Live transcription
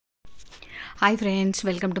Hi friends,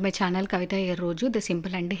 welcome to my channel Kavita Roju, the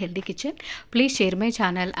simple and healthy kitchen. Please share my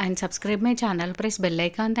channel and subscribe my channel. Press bell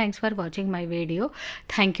icon. Thanks for watching my video.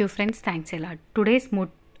 Thank you friends. Thanks a lot. Today's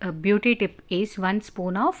beauty tip is 1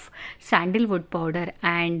 spoon of sandalwood powder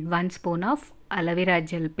and 1 spoon of aloe vera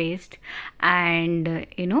gel paste, and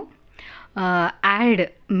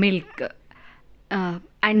add milk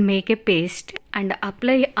and make a paste and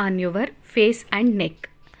apply on your face and neck.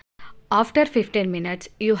 After 15 minutes,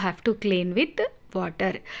 you have to clean with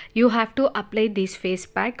water. You have to apply this face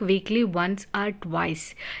pack weekly once or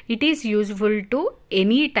twice. It is useful to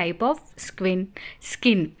any type of skin.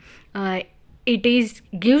 It is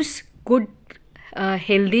gives good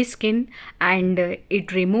healthy skin, and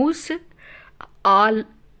it removes all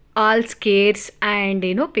scares and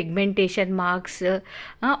pigmentation marks,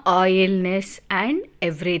 oilness and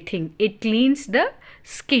everything. It cleans the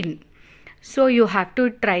skin. So you have to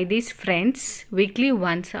try this friends weekly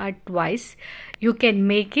once or twice. You can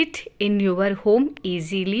make it in your home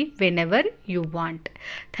easily whenever you want.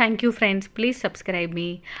 Thank you friends. Please subscribe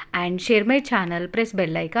me and share my channel. Press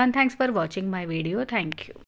bell icon. Thanks for watching my video. Thank you.